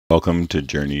Welcome to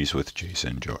Journeys with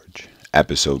Jason George,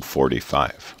 episode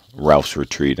 45, Ralph's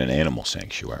Retreat and Animal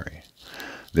Sanctuary.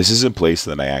 This is a place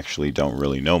that I actually don't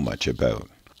really know much about.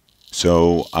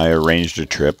 So I arranged a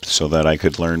trip so that I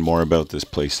could learn more about this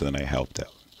place that I helped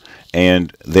out.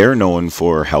 And they're known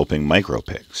for helping micro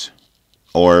pigs,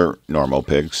 or normal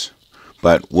pigs,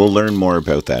 but we'll learn more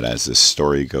about that as this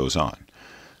story goes on.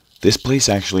 This place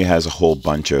actually has a whole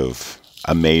bunch of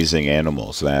amazing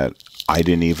animals that I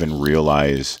didn't even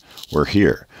realize were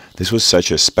here. This was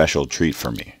such a special treat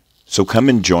for me. So come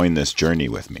and join this journey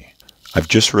with me. I've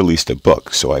just released a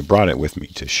book, so I brought it with me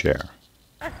to share.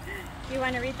 You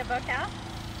want to read the book, Al?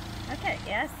 Okay,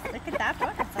 yes. Look at that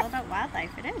book. It's all about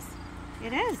wildlife. It is.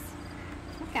 It is.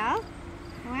 Look, Al.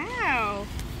 Wow.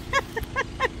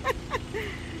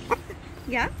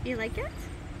 Yeah, you like it?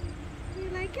 You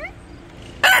like it?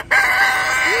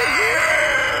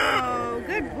 Oh,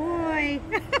 good boy.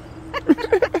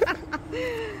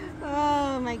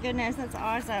 Oh my goodness, that's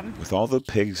awesome. With all the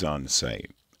pigs on site,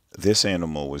 this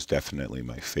animal was definitely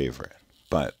my favorite.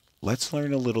 But let's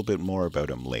learn a little bit more about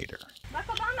him later. Look,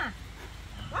 Obama.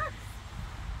 Rox.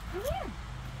 Come here.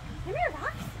 Come here,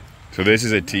 Rox. So this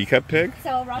is a teacup pig?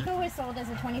 So Rocco was sold as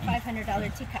a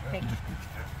 $2,500 teacup pig.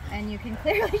 And you can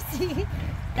clearly see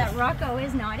that Rocco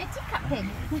is not a teacup pig.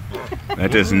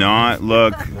 That does not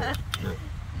look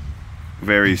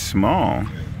very small. No.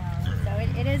 So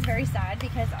it is very sad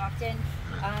because often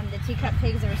the teacup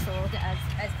pigs are sold as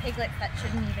piglets that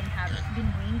shouldn't even have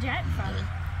been weaned yet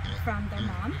from their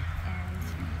mom.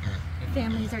 And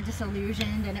families are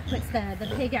disillusioned, and it puts the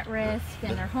pig at risk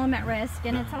and their home at risk.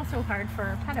 And it's also hard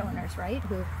for pet owners, right,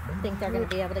 who think they're going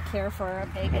to be able to care for a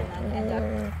pig and then end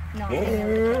up not being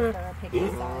able to care for a pig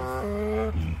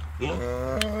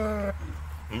size.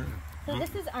 So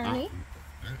this is Arnie.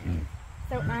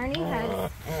 So Arnie has,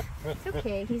 it's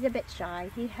okay, he's a bit shy.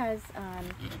 He has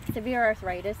severe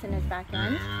arthritis in his back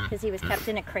end because he was kept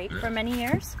in a crate for many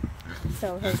years.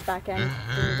 So his back end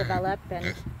didn't develop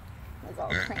and was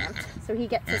all cramped. So he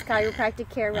gets his chiropractic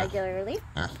care regularly.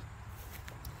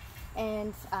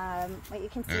 And what you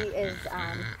can see is,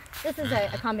 this is a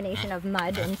combination of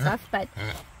mud and stuff, but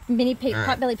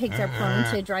potbelly pigs are prone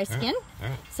to dry skin.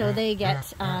 So they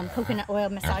get coconut oil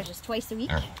massages twice a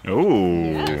week. Oh.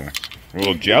 Yes. A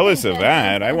little jealous of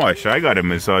that. I wish I got a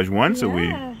massage once a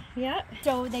week. Yeah.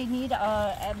 So they need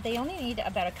they only need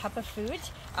about a cup of food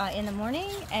in the morning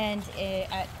and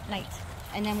at night,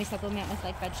 and then we supplement with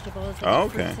like vegetables,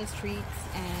 fruits as treats,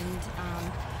 and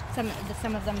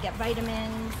some of them get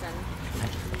vitamins, and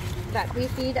that we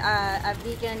feed a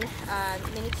vegan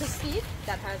mini pig feed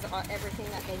that has everything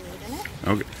that they need in it.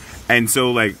 Okay. And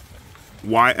so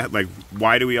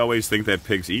why do we always think that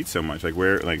pigs eat so much? Like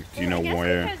where, do you know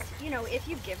where? Because, if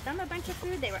you give them a bunch of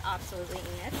food, they will absolutely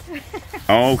eat it.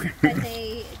 Oh, okay.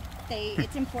 But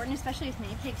it's important, especially with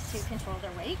mini pigs, to control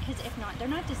their weight, because if not, they're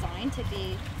not designed to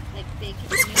be like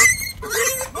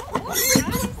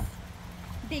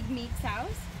big meat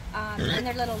sows. And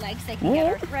their little legs, they can get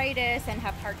arthritis and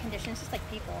have heart conditions, just like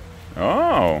people.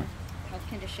 Oh. Health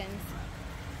conditions.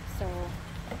 So,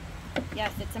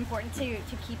 yes, it's important to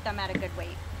keep them at a good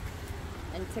weight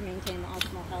and to maintain the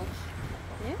optimal health.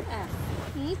 Yeah.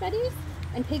 Hey, buddies.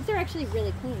 And pigs are actually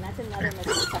really clean. That's another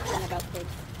misconception about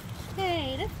pigs.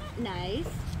 Hey, that's not nice.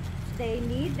 They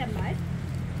need the mud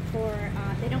for,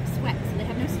 they don't sweat, so they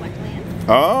have no sweat glands.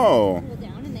 Oh. Cool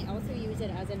down, and they also use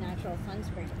it as a natural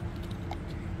sunscreen.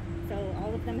 So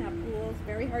all of them have pools.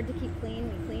 Very hard to keep clean.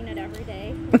 We clean it every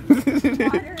day.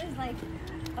 Water is like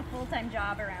a full-time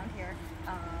job around here.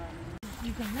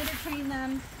 You can litter train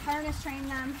them, harness train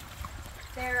them.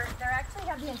 They actually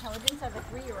have the intelligence of a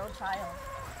 3-year-old child.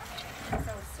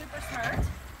 So super smart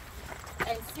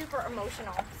and super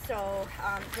emotional. So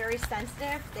very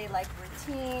sensitive. They like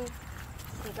routine.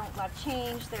 They don't love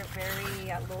change. They're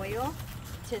very loyal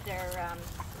to their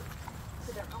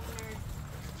owners.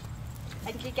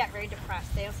 And can get very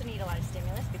depressed. They also need a lot of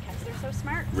stimulus because they're so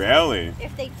smart. Really?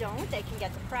 If they don't, they can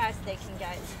get depressed. They can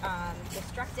get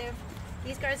destructive.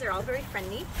 These guys are all very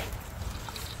friendly.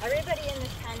 Everybody in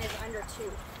this pen is under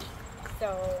 2,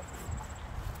 so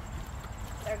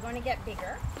they're going to get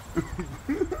bigger.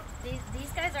 These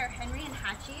guys are Henry and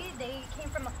Hatchie. They came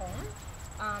from a home.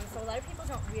 So a lot of people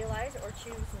don't realize or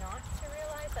choose not to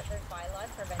realize that there's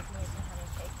bylaws preventing you from having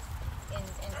pigs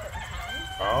in certain towns.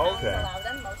 Oh, okay. Towns allow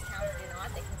them, most towns do not.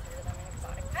 They consider them an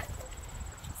exotic pet.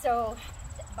 So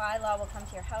bylaw will come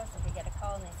to your house if you get a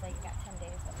call and they say you got 10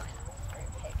 days to find a home for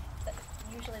your pig. But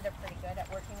usually they're pretty good at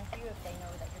working with you if they know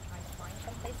that you're trying to find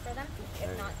someplace for them. If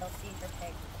not, they'll seize your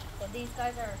pig. So these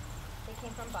guys they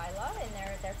came from bylaw and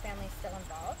their family's still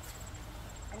involved.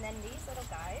 And then these little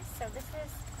guys, so this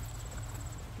is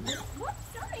Whoops,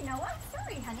 sorry, Noah.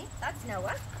 Sorry, honey. That's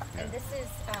Noah. Yeah. And this is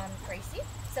Gracie.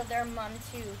 So they're mom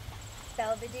to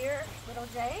Belvedere, Little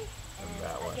J, and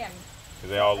that one. Agim.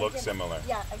 They all look Agim, similar.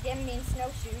 Yeah, Agim means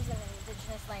snowshoes in an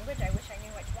indigenous language. I wish I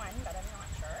knew which one, but I'm not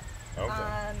sure.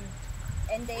 Okay.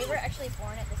 And they were actually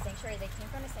born at the sanctuary. They came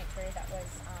from a sanctuary that was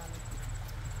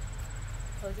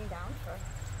closing down for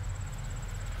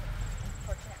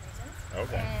unfortunate reasons.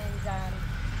 Okay. And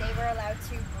they were allowed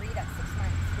to breed at 6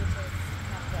 months, which is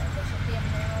not good. They should be a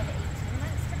minimum of 18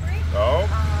 months to breed. Oh.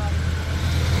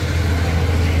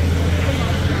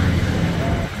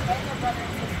 And their brother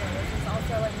and sister, which is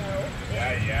also a no.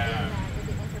 Yeah. In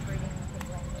the interbreeding thing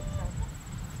language. So.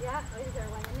 Yeah, oh, is there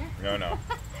one in there? No.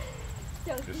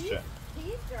 So Just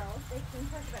these girls, they came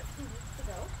to us about 2 weeks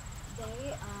ago.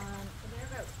 They're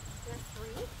about just 3,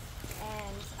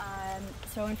 and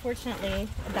so unfortunately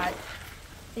that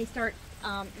they start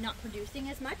not producing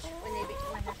as much when they're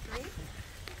 3.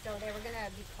 So they were gonna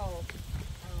be culled.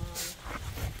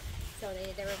 So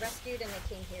they were rescued and they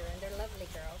came here, and they're lovely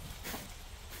girls.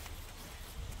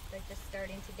 They're just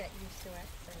starting to get used to it.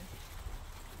 So.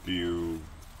 Do you?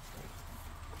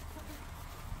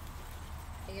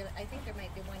 I think there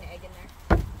might be one egg in there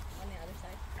on the other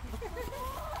side.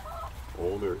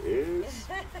 Oh, there is.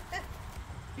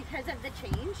 Because of the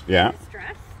change, Yeah. the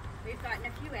stress, we've gotten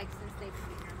a few eggs since they've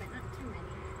been here, but not too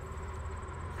many.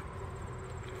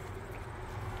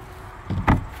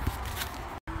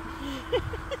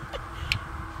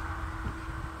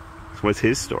 What's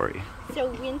his story? So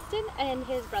Winston and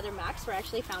his brother Max were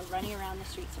actually found running around the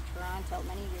streets of Toronto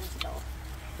many years ago.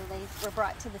 So they were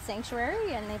brought to the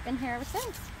sanctuary and they've been here ever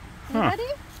since.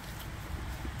 Anybody?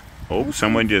 Oh,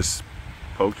 someone just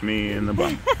poked me in the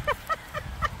bum.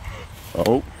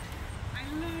 Oh.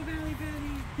 Hello, Belly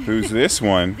Betty. Who's this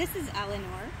one? This is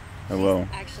Eleanor. Hello.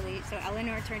 So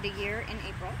Eleanor turned a year in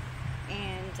April,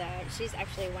 and she's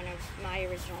actually one of my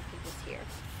original piggies here.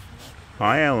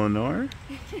 Hi, Eleanor.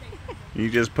 You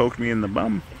just poked me in the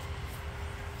bum.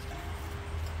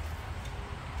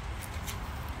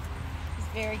 She's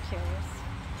very curious.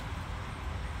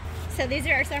 So these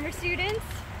are our summer students,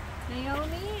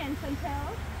 Naomi and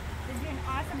Chantel. They're doing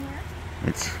awesome work.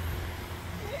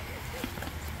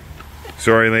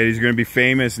 Sorry, ladies, you're gonna be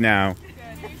famous now.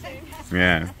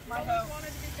 Yeah.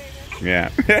 Yeah.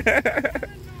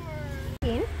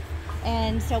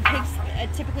 And so pigs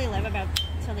typically live about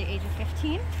until the age of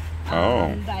 15.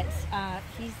 But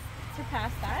he's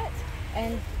surpassed that.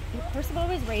 And Percival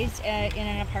was raised in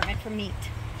an apartment for meat.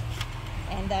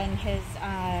 And then his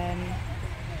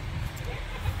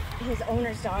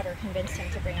owner's daughter convinced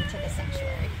him to bring him to the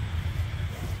sanctuary.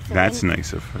 So That's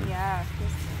nice of her. Yeah.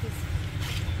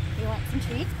 You want some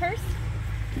treats, Perce?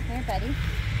 Here, buddy.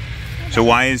 So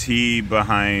why is he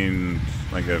behind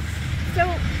like a... So,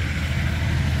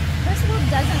 Percival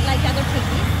doesn't like other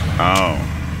piggies. Oh.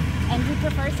 And he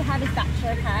prefers to have his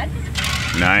bachelor pad.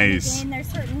 Nice. And there's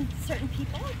certain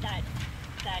people that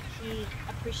he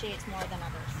appreciates more than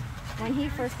others. When he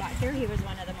first got here, he was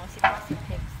one of the most aggressive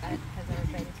pigs that has ever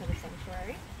been to the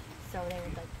sanctuary. So they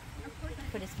would like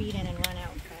put his feet in and run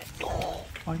out. But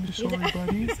I'm sorry,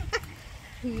 buddies.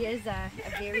 he is a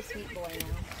very sweet boy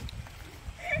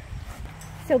now.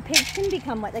 So pigs can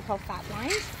become what they call fat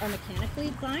blind or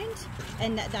mechanically blind,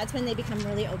 and that's when they become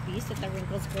really obese, that the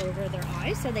wrinkles go over their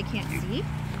eyes so they can't see.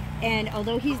 And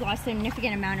although he's lost a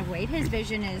significant amount of weight, his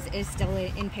vision is still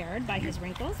impaired by his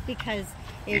wrinkles because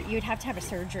you'd have to have a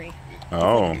surgery. Oh.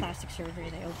 It's like a plastic surgery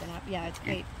they open up. Yeah, it's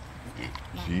quite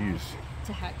Jeez.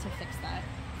 to fix that.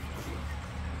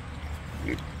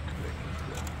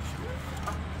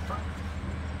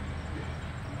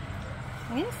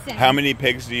 Winston. How many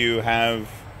pigs do you have?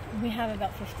 We have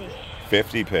about 50.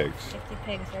 50 pigs. 50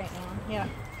 pigs right now. Yeah.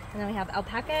 And then we have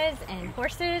alpacas and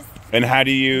horses. And how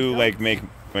do you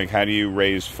how do you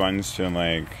raise funds to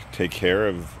like take care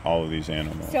of all of these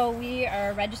animals? So we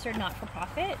are registered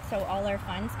not-for-profit, so all our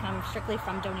funds come strictly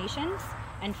from donations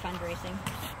and fundraising.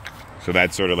 So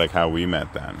that's sort of like how we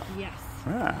met then. Yes.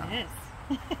 Ah. It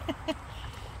is.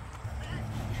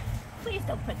 Please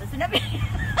don't put this in a video.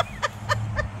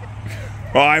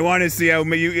 Well, I want to see how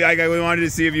you. I wanted to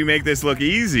see if you make this look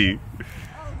easy.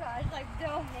 Oh gosh, like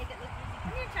don't make it look easy.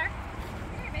 Come here, Char.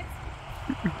 Come here,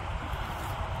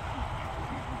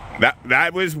 Bits.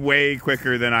 That was way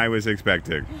quicker than I was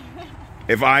expecting.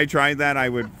 If I tried that, I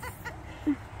would.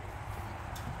 Come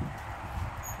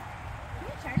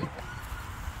here, Charlie.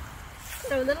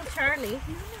 So little Charlie.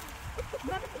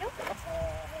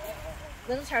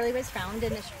 Little Charlie was found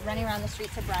running around the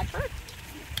streets of Bradford.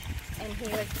 And he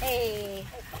was, hey.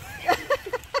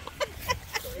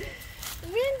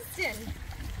 Winston.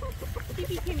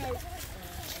 He came out.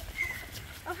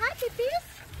 pippies.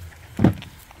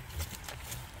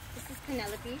 This is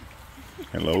Penelope.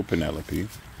 Hello, Penelope.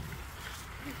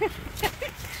 Hi,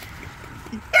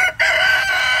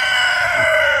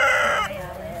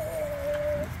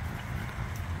 Alice.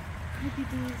 Hi,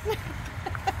 pippies.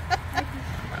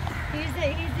 He's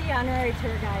the honorary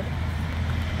tour guide.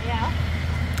 Yeah.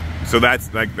 So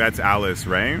that's Alice,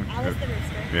 right? Alice the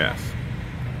rooster. Yes. Yes.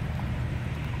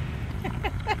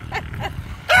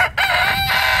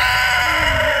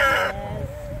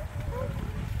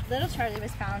 Little Charlie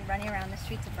was found running around the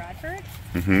streets of Bradford.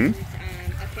 Mm-hmm. And,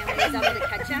 a family was able to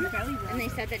catch him, and they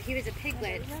said that he was a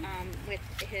piglet with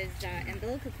his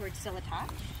umbilical cord still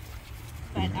attached.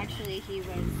 But actually, he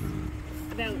was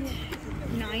about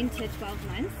 9 to 12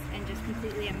 months and just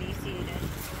completely emaciated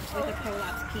with a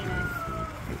prolapsed penis.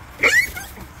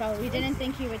 So we didn't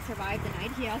think he would survive the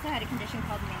night. He also had a condition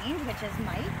called mange, which is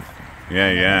mites. Yeah,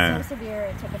 and yeah. It was so severe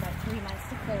it took about 3 months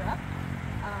to clear up.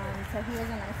 So he was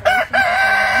in isolation for 3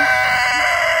 months.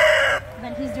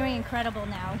 But he's doing incredible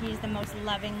now. He's the most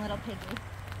loving little piggy.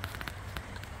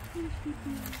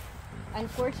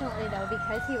 Unfortunately though,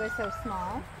 because he was so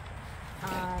small,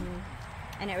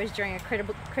 and it was during a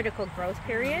critical growth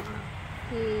period,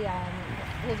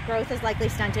 his growth is likely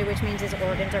stunted, which means his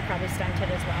organs are probably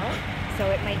stunted as well. So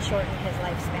it might shorten his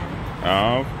lifespan.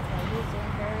 Oh. So he's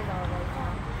doing very well right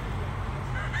now.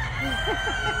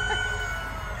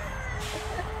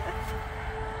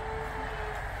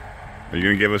 Are you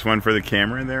gonna give us one for the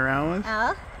camera there, Alice?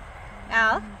 Al?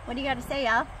 Al? What do you got to say,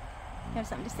 Al? You have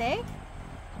something to say?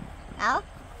 Al?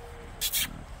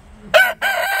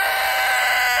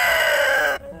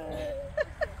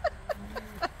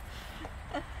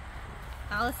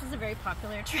 Alice is a very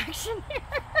popular attraction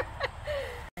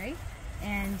here.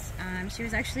 And she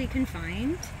was actually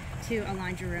confined to a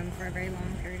laundry room for a very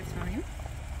long period of time.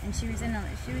 And she was in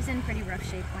pretty rough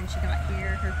shape when she got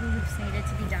here. Her hooves needed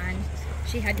to be done.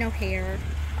 She had no hair.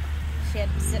 She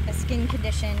had a skin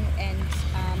condition, and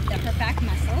her back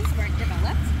muscles weren't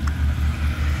developed.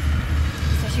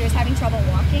 So she was having trouble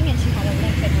walking, and she had a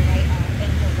limp in her right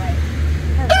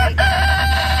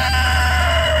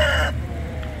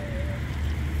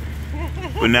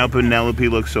arm. But now Penelope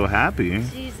looks so happy.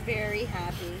 She's very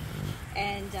happy.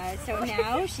 And so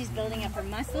now she's building up her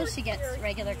muscles. She gets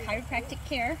regular chiropractic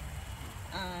care.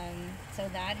 So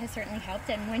that has certainly helped.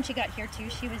 And when she got here too,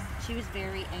 she was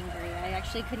very angry. I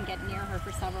actually couldn't get near her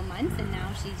for several months, and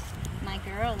now she's my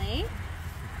girl, eh?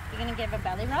 You gonna give a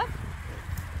belly rub?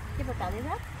 Give her a belly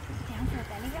rub? Down for a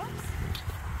belly rubs?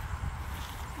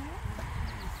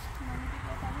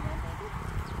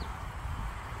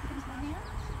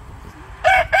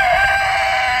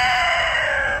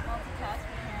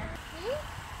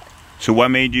 So what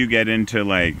made you get into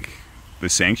like the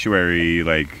sanctuary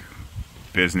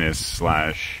business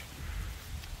slash?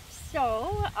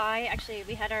 So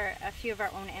we had a few of our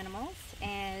own animals,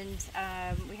 and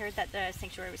we heard that the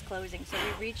sanctuary was closing. So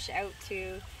we reached out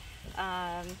to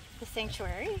the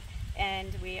sanctuary,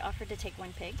 and we offered to take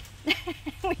one pig.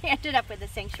 We ended up with the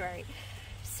sanctuary.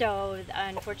 So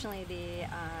unfortunately,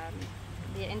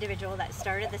 the individual that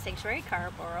started the sanctuary,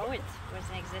 Carrboro, it was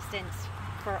in existence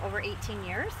for over 18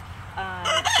 years.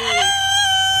 She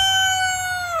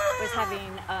was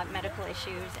having medical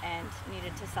issues and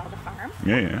needed to sell the farm.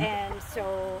 Yeah, yeah. And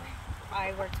so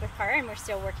I worked with her, and we're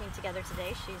still working together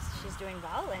today. She's doing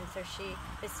well, and so she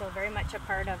is still very much a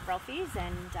part of Ralphy's,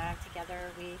 and together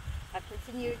we have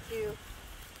continued to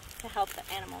help the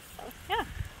animals. So yeah,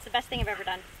 it's the best thing I've ever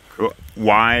done. Cool.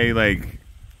 Why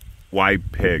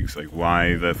pigs?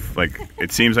 Why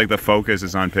it seems like the focus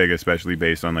is on pig, especially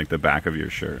based on the back of your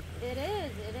shirt. It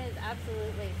is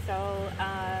absolutely. So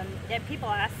people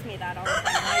ask me that all the time,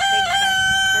 why pigs, but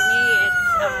for me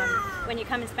it's when you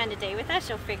come and spend a day with us,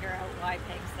 you'll figure out why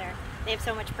pigs. They have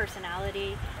so much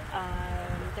personality.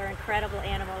 They're incredible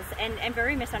animals, and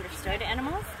very misunderstood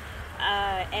animals.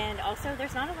 And also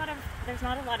there's not a lot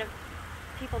of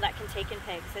people that can take in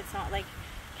pigs. It's not like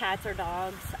cats or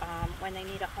dogs. When they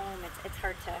need a home, it's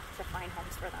hard to find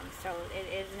homes for them. So it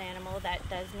is an animal that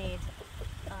does need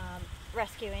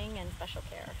rescuing and special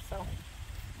care. So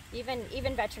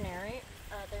even veterinary,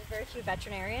 there's very few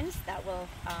veterinarians that will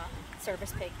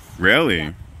service pigs. Really?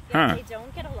 Yeah. Huh. They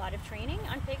don't get a lot of training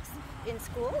on pigs in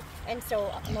school, and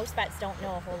so most vets don't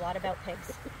know a whole lot about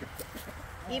pigs.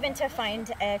 Even to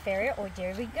find a farrier, oh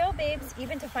there we go babes,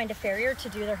 even to find a farrier to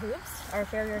do their hooves, our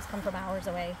farriers come from hours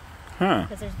away. Huh.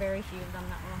 Because there's very few of them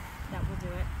that will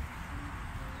do it.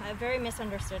 A very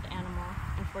misunderstood animal,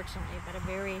 unfortunately, but a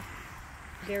very,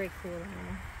 very cool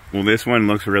animal. Well, this one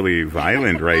looks really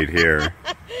violent right here.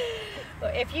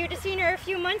 If you'd have seen her a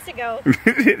few months ago.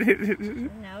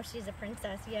 Now she's a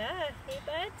princess. Yeah. Hey,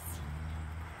 buds.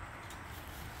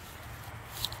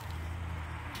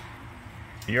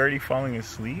 You already falling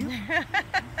asleep?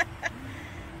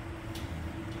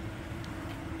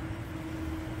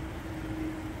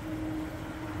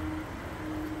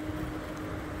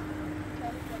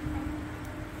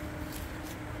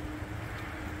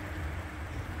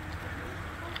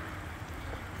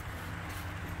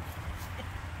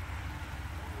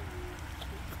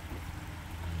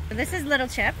 This is Little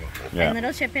Chip, Yeah. and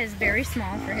Little Chip is very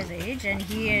small for his age, and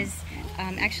he is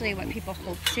actually what people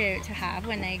hope to have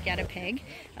when they get a pig.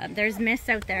 There's myths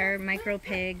out there, micro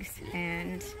pigs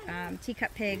and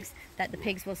teacup pigs, that the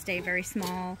pigs will stay very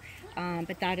small,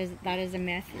 but that is a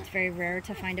myth. It's very rare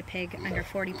to find a pig under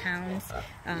 40 pounds,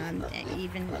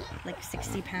 even like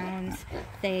 60 pounds.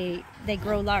 They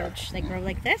grow large, they grow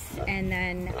like this, and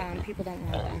then people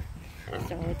don't want them.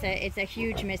 So it's a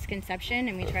huge misconception,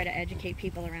 and we try to educate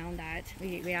people around that.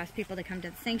 We ask people to come to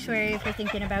the sanctuary if they're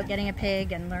thinking about getting a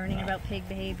pig and learning about pig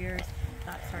behaviors,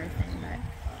 that sort of thing. But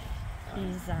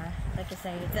he's, like I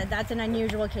say, that's an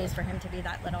unusual case for him to be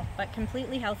that little, but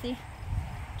completely healthy.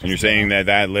 And you're saying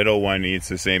that little one eats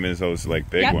the same as those like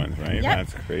big ones, right? Yep.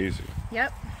 That's crazy.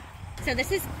 Yep. So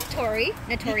this is Tori,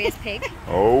 Notorious Pig.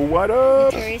 Oh, what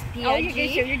up? Notorious P-I-G. Oh, you're gonna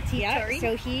show your teeth, Yeah, Tori?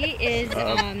 so he is,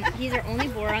 he's our only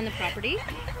boar on the property,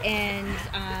 and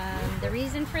the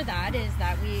reason for that is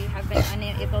that we have been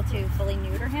unable to fully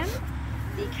neuter him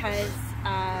because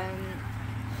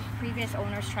previous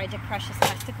owners tried to crush his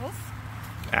testicles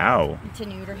Ow. to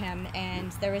neuter him,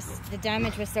 and the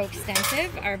damage was so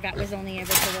extensive, our vet was only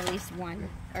able to release one,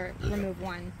 or remove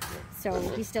one. So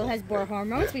he still has boar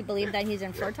hormones. We believe that he's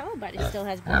infertile, but he still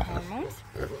has boar hormones.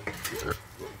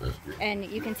 And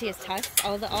you can see his tusks.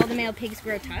 All the male pigs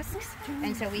grow tusks,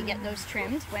 and so we get those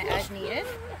trimmed when as needed.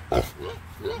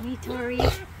 Me, Tori.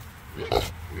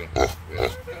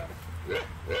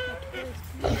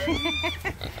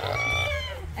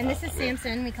 And this is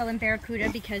Samson. We call him Barracuda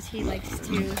because he likes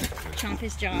to chomp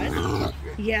his jaws.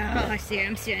 Yeah,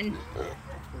 Samson.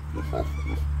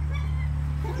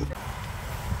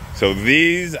 So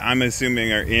these, I'm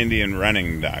assuming, are Indian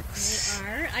running ducks. They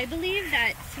are. I believe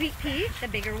that Sweet Pea, the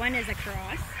bigger one, is a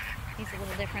cross. He's a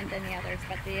little different than the others,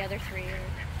 but the other three are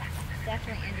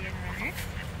definitely Indian runners.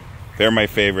 They're my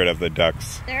favorite of the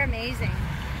ducks. They're amazing.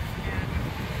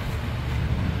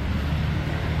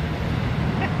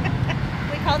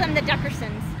 We call them the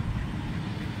Duckersons.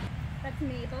 That's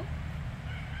Mabel.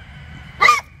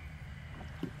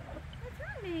 What's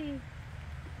wrong, babe?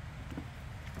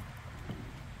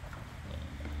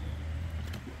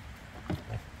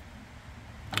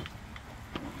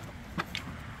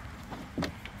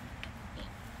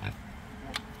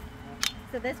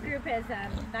 So this group is,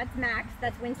 that's Max,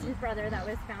 that's Winston's brother that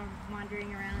was found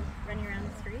wandering around, running around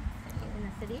the streets in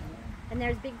the city. And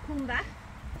there's Big Pumbaa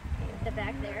at the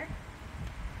back there.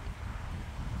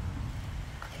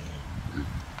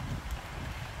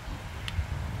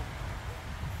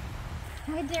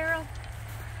 Hi, Daryl.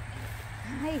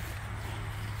 Hi.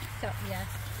 So, yes.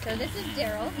 So this is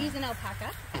Daryl. He's an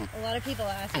alpaca. A lot of people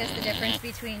ask us the difference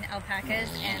between alpacas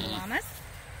and llamas.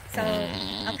 So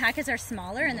alpacas are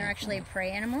smaller and they're actually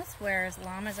prey animals, whereas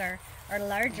llamas are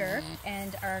larger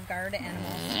and are guard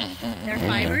animals. Their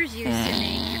fibers used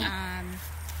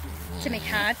to make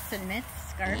hats and mitts,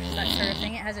 scarves, that sort of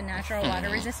thing. It has a natural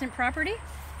water-resistant property.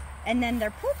 And then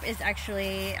their poop is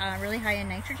actually really high in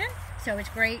nitrogen, so it's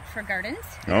great for gardens.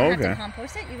 You don't have to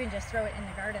compost it, you can just throw it in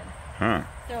the garden. Huh.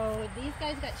 So these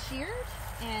guys got sheared,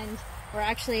 and we're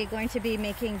actually going to be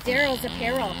making Daryl's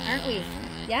apparel, aren't we?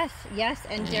 Yes, yes,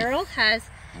 and Daryl has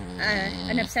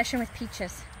an obsession with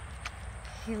peaches.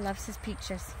 He loves his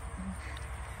peaches.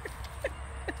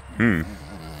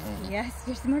 Yes,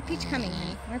 there's more peach coming,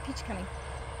 honey. More peach coming.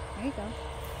 There you go.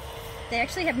 They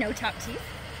actually have no top teeth,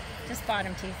 just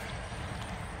bottom teeth.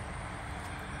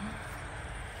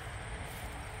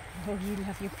 Oh, you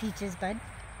love your peaches, bud.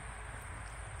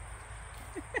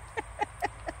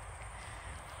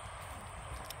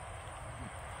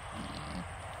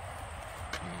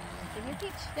 Give me a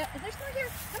peach. Yeah, there's more here.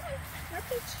 Come on, more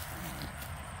peach.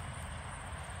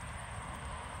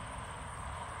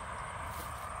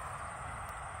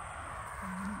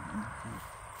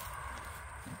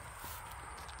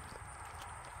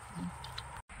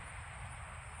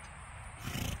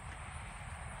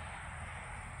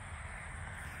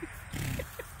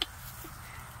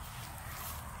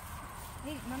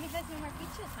 Hey, Mommy has no more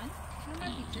peaches, hon. No more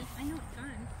peaches. I know it's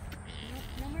gone.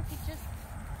 No more peaches.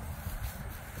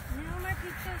 No more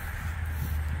peaches.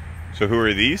 So who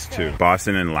are these two?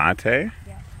 Boston and Latte?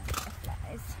 Yeah,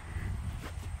 flies.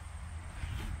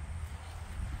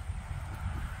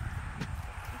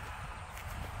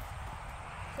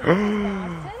 So this is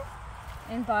Boston.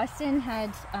 And Boston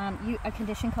had a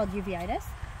condition called uveitis.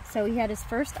 So he had his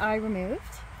first eye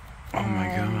removed. Oh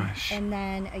my gosh. And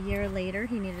then a year later,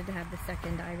 he needed to have the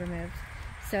second eye removed.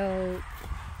 So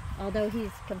although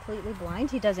he's completely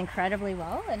blind, he does incredibly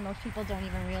well. And most people don't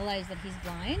even realize that he's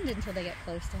blind until they get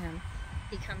close to him.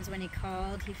 He comes when he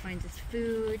called, he finds his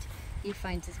food, he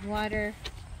finds his water.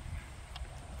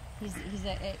 He's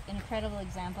an incredible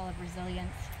example of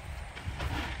resilience.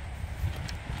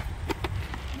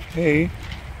 Hey.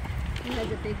 He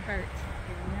has a big heart.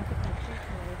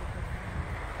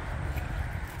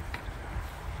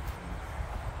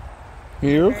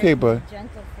 You're okay, bud.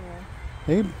 Gentle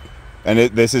for Hey. And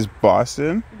this is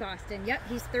Boston? Boston. Yep,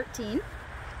 he's 13.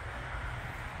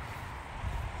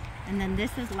 And then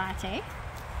this is Latte.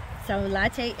 So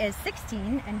Latte is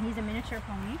 16, and he's a miniature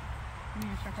pony,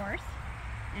 miniature horse.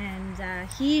 And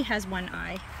he has one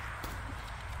eye.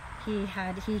 He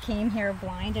came here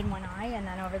blind in one eye, and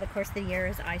then over the course of the year,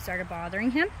 his eye started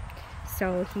bothering him.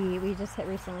 So we just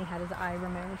recently had his eye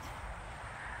removed.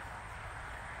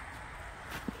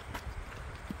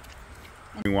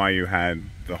 Why you had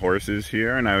the horses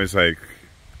here, and I was like,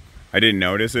 I didn't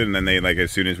notice it, and then they, like,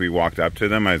 as soon as we walked up to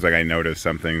them, I was like, I noticed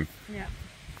something. Yeah.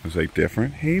 I was like,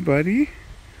 different. Hey, buddy.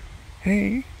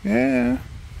 Hey, yeah.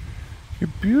 You're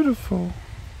beautiful.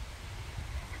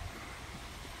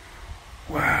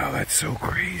 Wow, that's so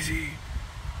crazy.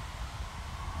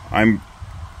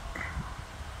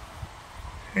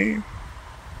 Hey.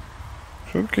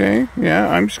 It's okay. Yeah,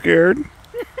 I'm scared.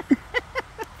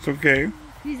 It's okay.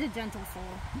 He's a gentle soul.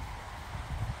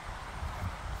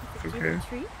 It's Do you okay. have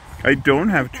treats? I don't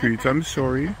have treats. I'm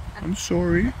sorry. I'm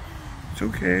sorry. It's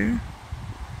okay.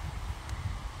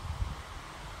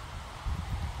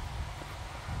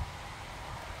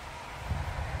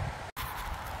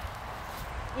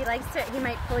 He likes to. He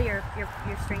might pull your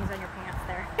strings on your pants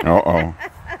there. Uh-oh.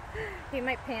 He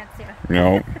might pants you.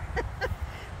 No.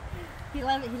 He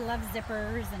loves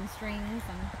zippers and strings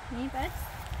and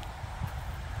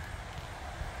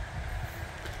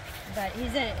but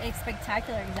he's a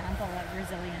spectacular example of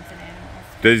resilience in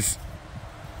animals.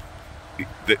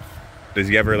 Does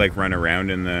he ever, like, run around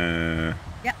in the...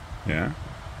 Yep. Yeah?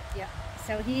 Yeah.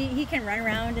 So he can run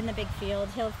around in the big field.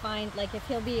 He'll find, like, if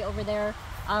he'll be over there,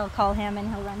 I'll call him and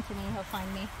he'll run to me. He'll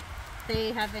find me.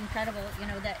 They have incredible, you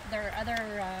know, that their other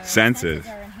senses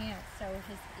are enhanced. So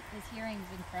his hearing's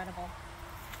incredible.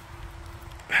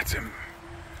 That's him.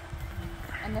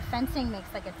 And the fencing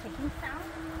makes like a ticking sound.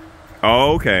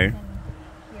 Oh, okay. You can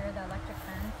hear the electric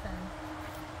fence, and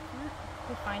yeah,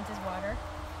 he finds his water.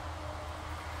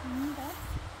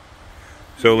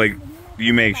 So, like,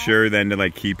 you make sure then to,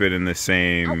 like, keep it in the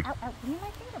same... Ow, ow, ow. Give me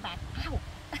my finger back. Ow.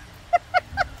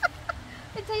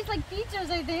 It tastes like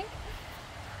peaches, I think.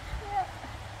 Yeah.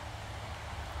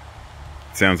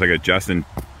 Sounds like a Justin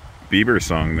Bieber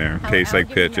song there. Tastes like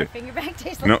give me my peaches. finger back.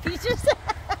 Tastes like Nope. peaches.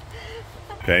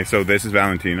 Okay, so this is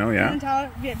Valentino, yeah?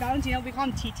 Valentino, we call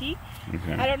him TT.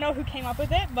 Okay. I don't know who came up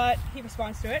with it, but he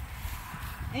responds to it.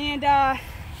 And I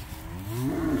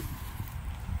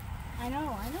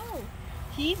know.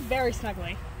 He's very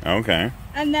snuggly. Okay.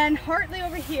 And then Hartley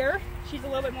over here, she's a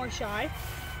little bit more shy.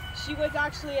 She was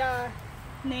actually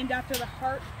named after the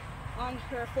heart on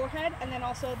her forehead. And then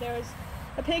also there's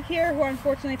a pig here who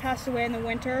unfortunately passed away in the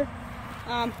winter,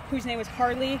 whose name was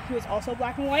Harley, who is also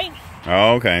black and white.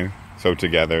 Oh, okay. So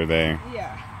together they...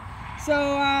 Yeah. So,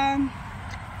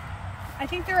 I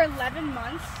think they're 11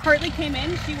 months. Hartley came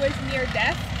in, she was near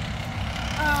death.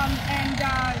 And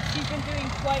she's been doing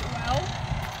quite well.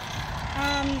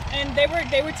 And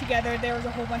they were together. There was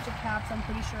a whole bunch of caps, I'm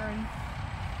pretty sure.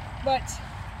 But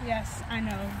yes, I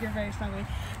know, you're very snuggly.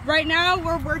 Right now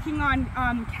we're working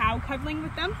on cow cuddling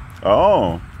with them.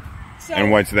 Oh. So,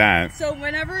 and what's that? So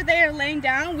whenever they are laying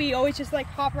down, we always just like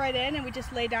hop right in and we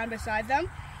just lay down beside them.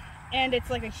 And it's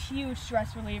like a huge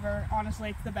stress reliever. Honestly,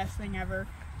 it's the best thing ever.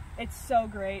 It's so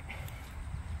great.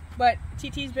 But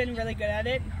TT's been really good at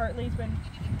it. Hartley's been...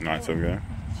 Not so good.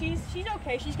 She's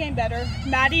okay. She's getting better.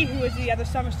 Maddie, who was the other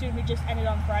summer student who just ended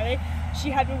on Friday, she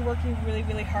had been working really,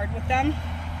 really hard with them.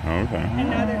 Okay. And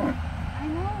now they're... I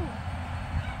know.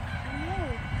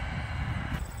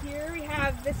 Here we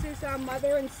have, this is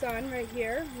mother and son right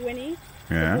here. Winnie.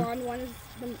 Yeah. The blonde one is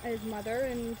his mother,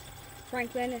 and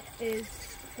Franklin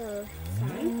is her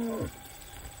son.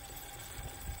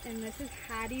 And this is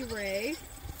Hattie Ray.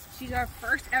 She's our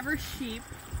first ever sheep.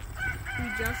 We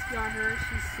just got her.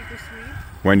 She's super sweet.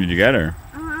 When did you get her?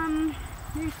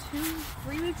 Maybe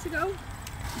 2-3 weeks ago.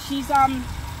 She's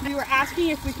we were asking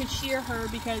if we could shear her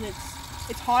because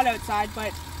it's hot outside,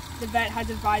 but the vet has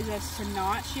advised us to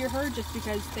not shear her just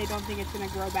because they don't think it's going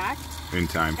to grow back In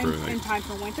time for in time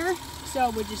for winter. So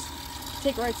we'll just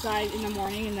take her outside in the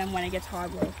morning, and then when it gets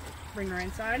hot, we'll bring her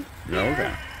inside.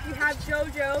 Okay. We have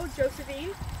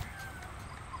Josephine.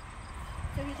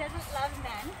 So he doesn't love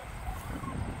men.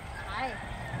 Hi.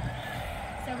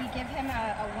 So we give him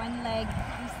a one-leg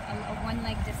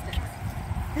distance.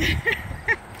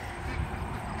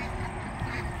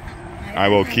 I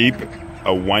will keep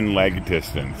a one-leg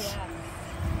distance. Yes.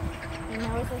 He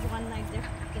knows his one-leg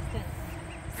distance.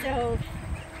 So.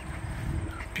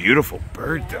 Beautiful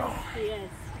bird, though. He is.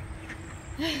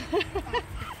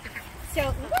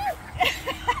 So.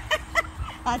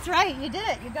 That's right. You did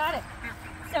it. You got it.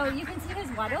 So you can see his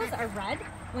wattles are red.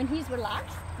 When he's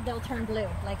relaxed, they'll turn blue,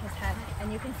 like his head.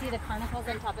 And you can see the carnicles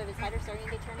on top of his head are starting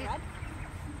to turn red.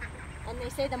 And they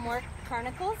say the more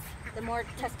carnicles, the more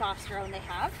testosterone they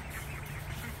have.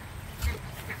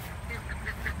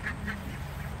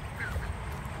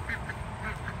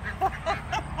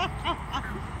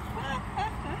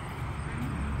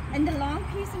 And the long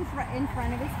piece in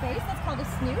front of his face, that's called a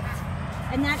snoot.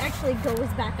 And that actually goes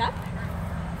back up.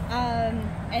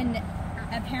 And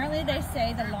apparently they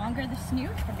say the longer the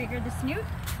snoot, the bigger the snoot,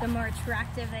 the more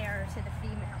attractive they are to the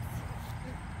females.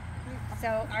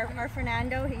 So our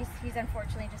Fernando, he's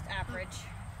unfortunately just average.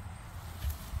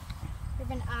 We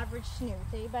have an average snoot,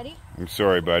 eh, buddy? I'm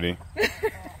sorry, buddy.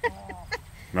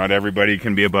 Not everybody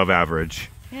can be above average.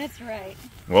 That's right.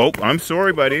 Well, I'm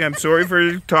sorry, buddy. I'm sorry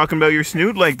for talking about your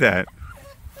snoot like that.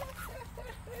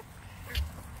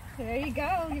 There you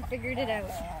go. You figured it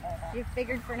out. You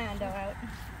figured Fernando out.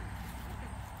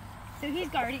 So he's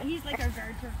guarding. He's like our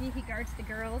guard turkey. He guards the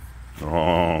girls.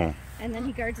 Oh. And then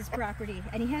he guards his property.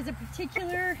 And he has a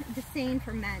particular disdain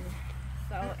for men.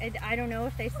 So I don't know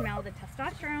if they smell the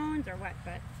testosterones or what,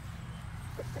 but.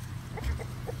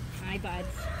 Hi,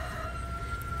 buds.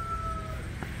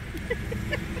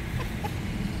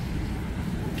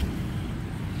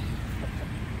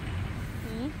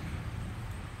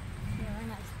 You're a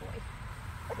nice boy.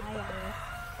 Hi, Iris.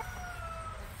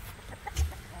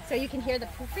 So you can hear the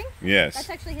pooping? Yes. That's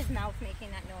actually his mouth making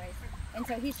that noise. And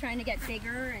so he's trying to get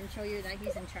bigger and show you that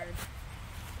he's in charge.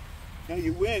 Yeah,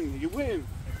 you win. You win.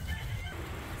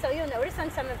 So you'll notice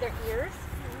on some of their ears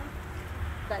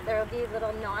that there'll be a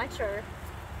little notch, or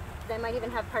they might even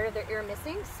have part of their ear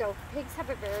missing. So pigs have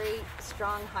a very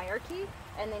strong hierarchy,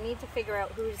 and they need to figure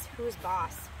out who's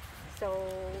boss. So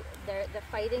the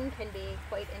fighting can be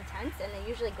quite intense, and they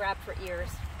usually grab for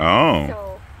ears. Oh.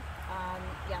 So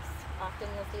yes, often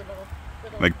you'll see little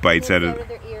like bites out of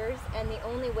their ears, and the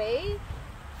only way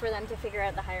for them to figure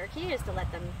out the hierarchy is to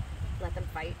let them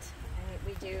fight. And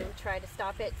we do try to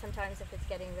stop it sometimes if it's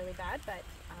getting really bad,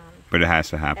 but it has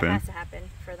to happen. It has to happen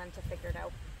for them to figure it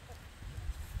out.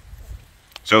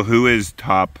 So who is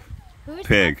top Who's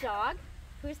pig? Top dog?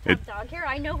 Who's top dog here?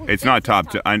 I know who. It's not top.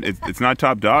 It's not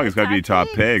top dog. It's got to be top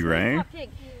pig, right? Top pig.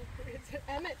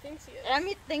 Emmett thinks he is.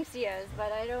 Emmett thinks he is,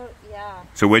 but I don't. Yeah.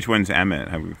 So which one's Emmett?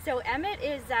 So Emmett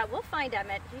is. We'll find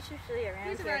Emmett. He's usually around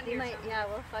He's here. around here somewhere. Yeah,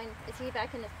 we'll find. Is he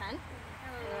back in his pen?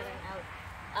 Out.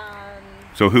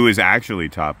 So who is actually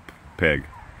top pig?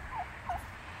 I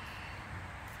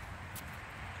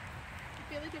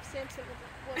feel like if Samson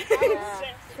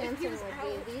Samson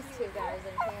would be these two guys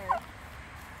in here.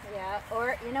 Yeah,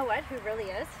 or you know what? Who really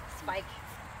is? Spike.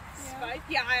 Spike?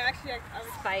 Yeah, I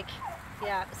was Spike.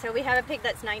 Yeah. So we have a pig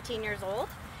that's 19 years old,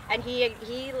 and he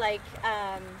like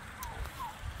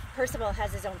Percival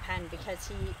has his own pen because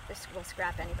he will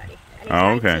scrap anybody. And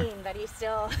he's 19, but he's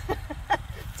still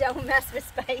don't mess with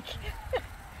Spike.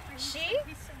 She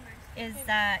is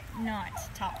not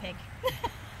top pig.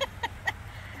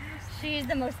 She's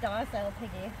the most docile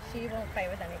piggy. She won't fight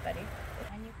with anybody.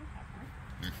 And you can have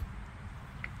her.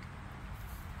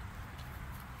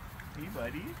 Hey,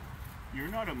 buddy. You're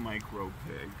not a micro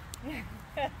pig.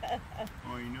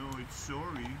 I know it's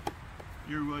sorry.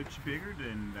 You're much bigger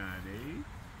than that, eh?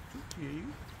 It's okay.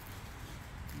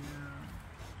 Yeah.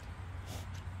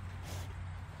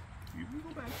 You can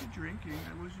go back to drinking.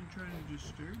 I wasn't trying to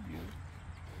disturb you.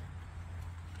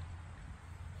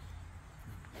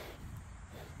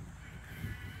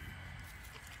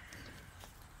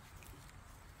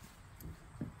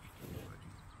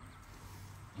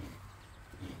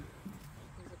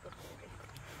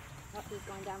 Oh, he's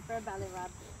going down for a belly rub.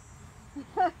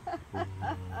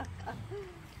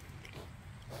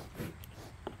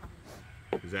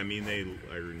 Does that mean they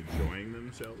are enjoying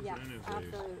themselves Yeah, then?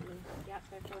 absolutely. Yep,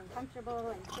 they're feeling comfortable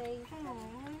and safe.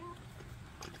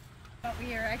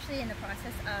 We are actually in the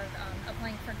process of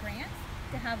applying for grants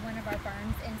to have one of our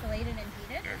barns insulated and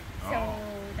heated, so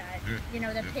that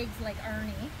the pigs like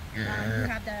Arnie, who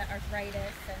have the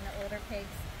arthritis, and the older pigs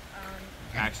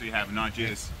actually have not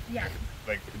just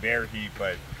like their heat,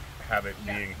 but have it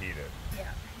being heated.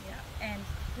 Yeah, and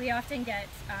we often get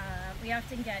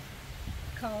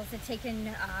calls to take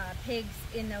in pigs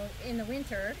in the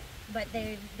winter, but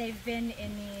they've been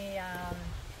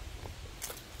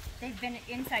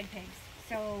inside pigs,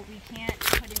 so we can't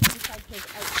put an inside pig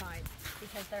outside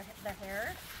because their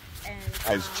hair and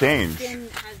has changed. Skin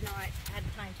has not had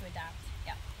time to adapt.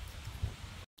 Yeah.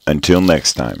 Until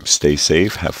next time, stay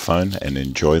safe, have fun, and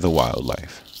enjoy the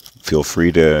wildlife. Feel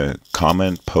free to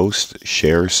comment, post,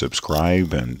 share,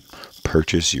 subscribe, and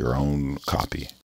purchase your own copy.